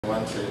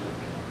one trade.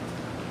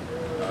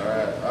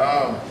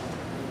 Alright.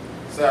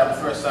 Sorry,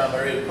 first time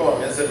I read a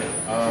poem, isn't it?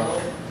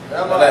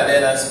 Not that they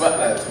don't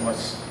spotlight too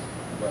much.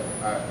 But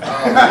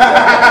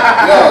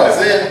yo,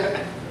 see?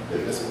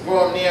 This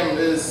poem name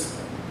is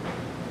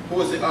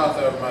Who is the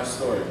author of my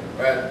story?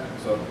 Right?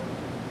 So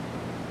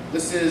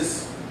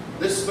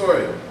this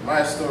story,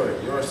 my story,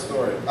 your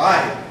story,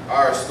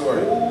 our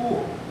story.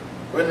 Ooh.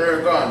 When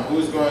we're gone,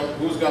 who's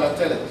gonna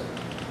tell it?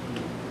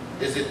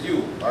 Is it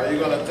you? Are you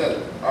gonna tell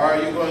it? Or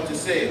are you going to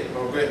say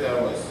how great I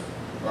was?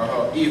 Or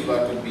how evil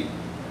I could be?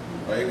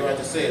 Or are you going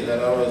to say that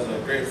I was a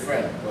great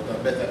friend but a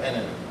better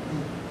enemy?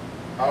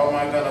 How am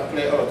I gonna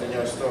play out in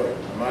your story?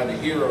 Am I the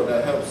hero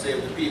that helps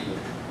save the people?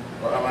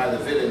 Or am I the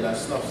villain that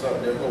snuffs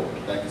out their hope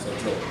like it's a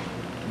joke?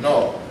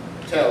 No,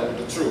 tell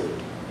the truth.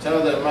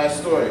 Tell them my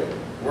story,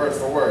 word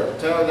for word.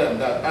 Tell them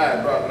that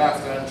I brought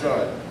laughter and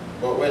joy.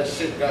 But when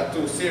shit got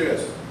too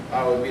serious,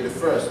 I would be the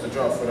first to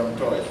draw for them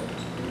toys.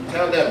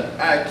 Tell them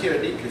I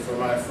care deeply for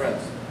my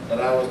friends, that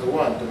I was the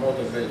one to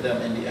motivate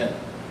them in the end.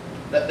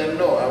 Let them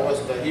know I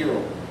wasn't a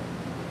hero.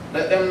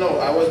 Let them know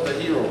I was the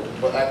hero,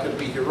 but I could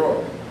be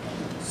heroic.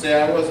 Say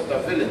I wasn't a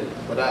villain,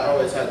 but I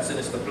always had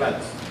sinister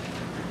plans.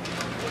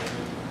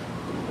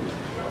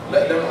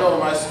 Let them know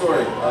my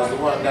story as the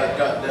one that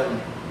got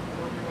them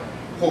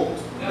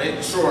hooked.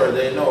 Make sure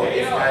they know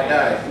if I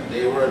die,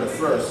 they were the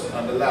first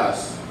and the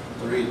last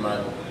to read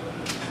my book.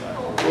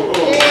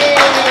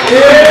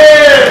 Yeah.